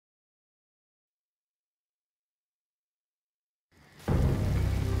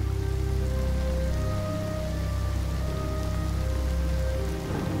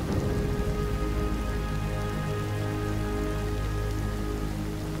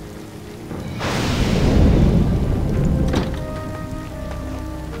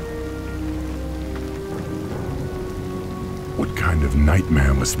of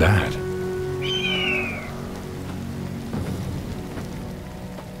nightmare was that?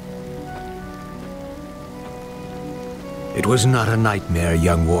 It was not a nightmare,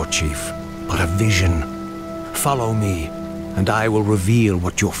 young war chief, but a vision. Follow me, and I will reveal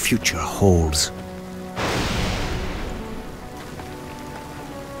what your future holds.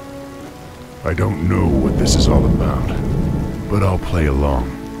 I don't know what this is all about, but I'll play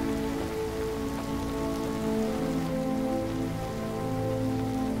along.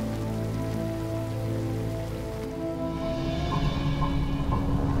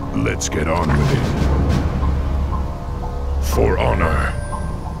 Let's get on with it. For honor.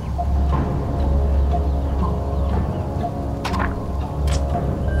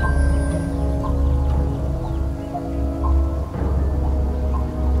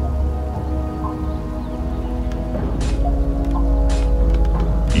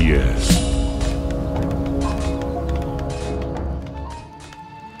 Yes.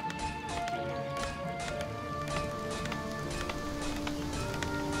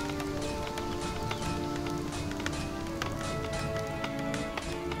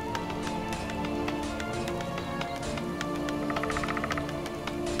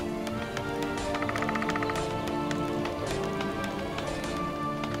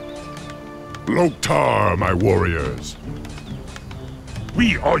 Loktar, my warriors.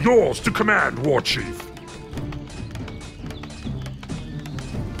 We are yours to command, War Chief.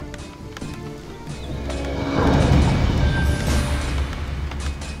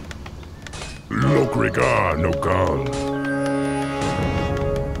 Lokrigar Nogal.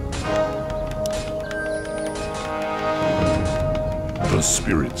 The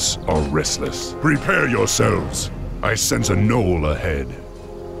spirits are restless. Prepare yourselves. I sense a knoll ahead.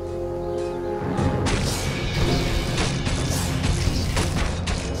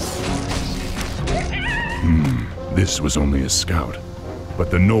 This was only a scout,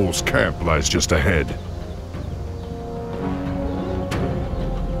 but the knoll's camp lies just ahead.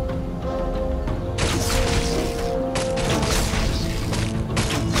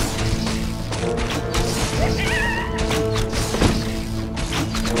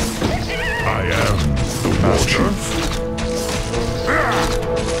 I am the War Chief.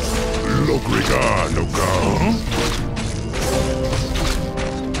 Lokrigar Nogal.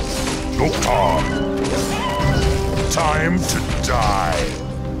 Loktar. Time to die.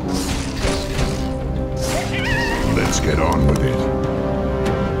 Let's get on with it.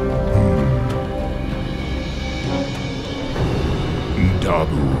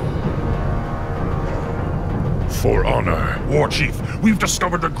 Dabu. For honor. War Chief, we've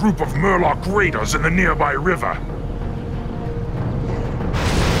discovered a group of Murloc raiders in the nearby river.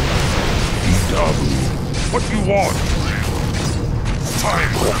 Dabu. What do you want?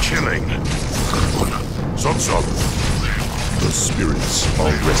 Time for killing. Zub. The spirits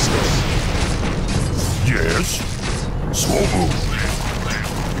are restless. Yes? Swobu.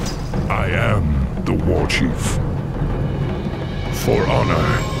 I am the War Chief. For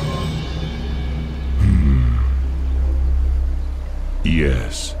honor.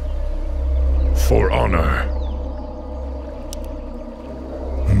 Yes. For honor.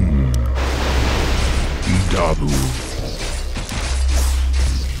 Dabu.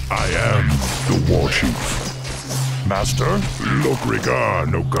 I am the War Chief. Master? Lokrigar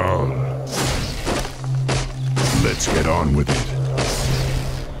Nogal. Let's get on with it.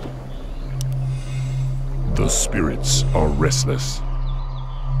 The spirits are restless.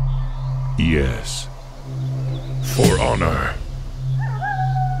 Yes. For honor.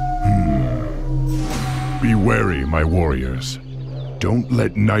 Be wary, my warriors. Don't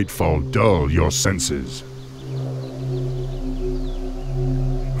let nightfall dull your senses.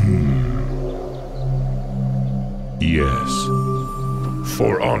 Yes.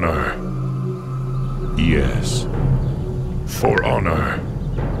 For honor. Yes. For honor.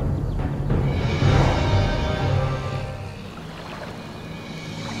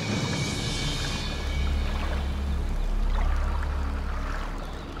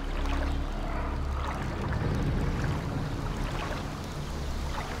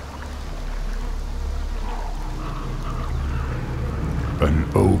 An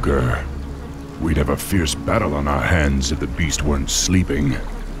ogre. We'd have a fierce battle on our hands if the beast weren't sleeping.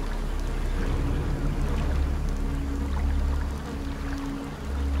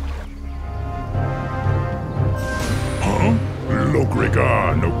 Huh?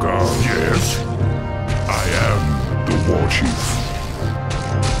 Lokrigar Nogal. Yes? I am the War Chief.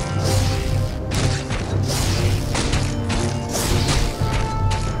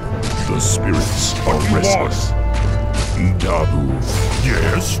 The spirits are restless. Dabu.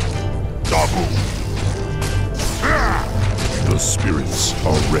 Yes? Dabu. The The spirits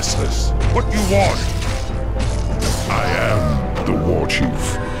are restless. What you want? I am the war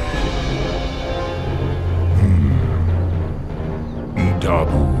chief.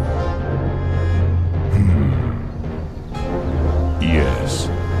 Dabu. Yes.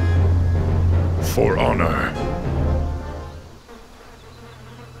 For honor.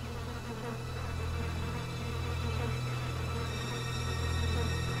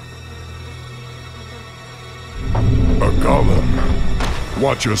 A golem.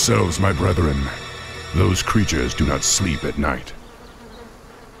 Watch yourselves, my brethren. Those creatures do not sleep at night.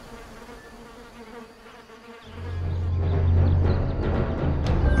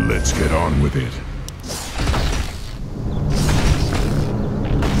 Let's get on with it.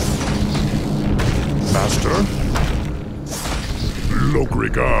 Master?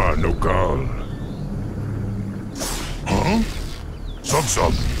 Lokrigar Nokal. Huh?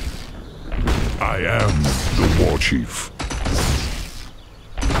 Sub-Sub. I am the war chief.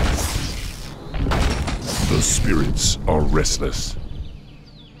 The spirits are restless.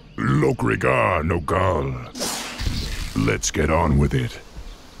 Lokrigar Nokal. Let's get on with it.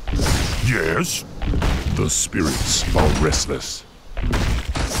 Yes? The spirits are restless.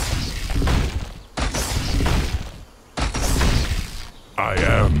 I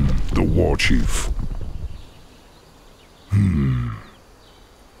am the war chief.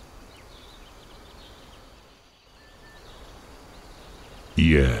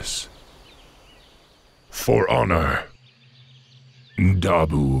 Yes. For honor.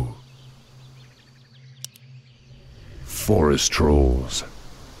 Dabu. Forest trolls.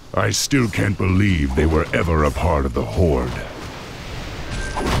 I still can't believe they were ever a part of the Horde.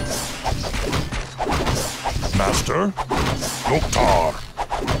 Master? Loktar.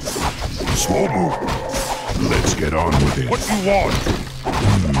 Slow move. Let's get on with it. What you want?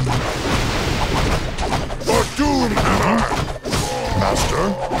 For doom, Hammer! Master?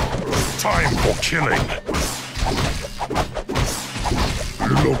 Time for killing.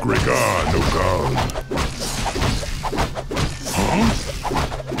 Lokrigar Nokal. Huh?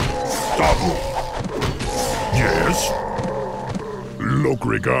 Dabu. Yes?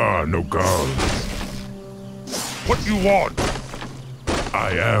 Lokrigar Nokal. What you want?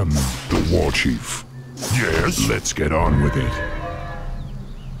 I am the war chief. Yes? Let's get on with it.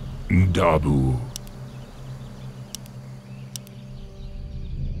 Dabu.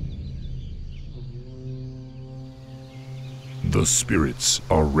 The spirits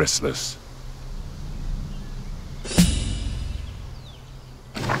are restless.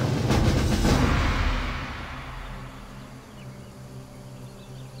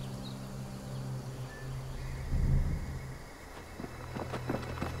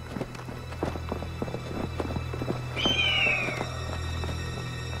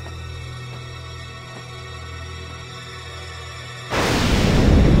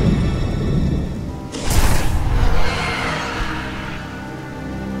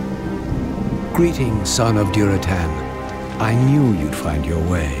 Greetings, son of Duratan. I knew you'd find your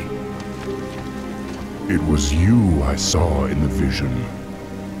way. It was you I saw in the vision.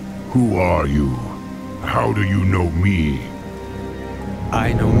 Who are you? How do you know me?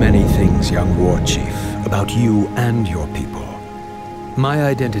 I know many things, young war chief, about you and your people. My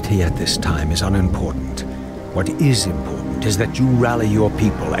identity at this time is unimportant. What is important is that you rally your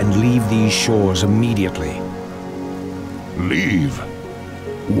people and leave these shores immediately. Leave?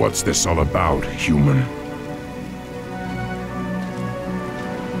 What's this all about, human?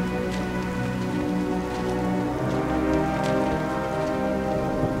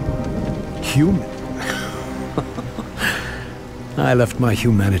 Human? I left my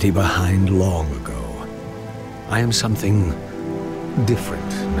humanity behind long ago. I am something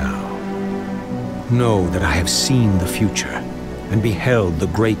different now. Know that I have seen the future and beheld the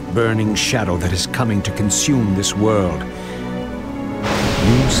great burning shadow that is coming to consume this world.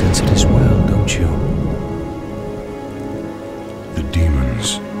 You sense it as well, don't you? The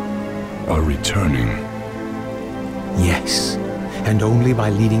demons are returning. Yes, and only by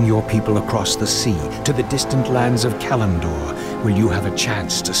leading your people across the sea to the distant lands of Kalimdor will you have a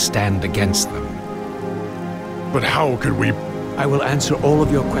chance to stand against them. But how could we... I will answer all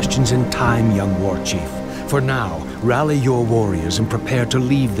of your questions in time, young war chief. For now, rally your warriors and prepare to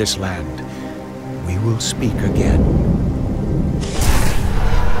leave this land. We will speak again.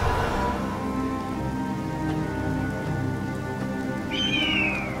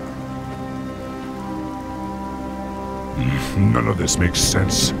 None of this makes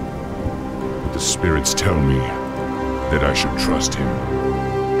sense. But the spirits tell me that I should trust him.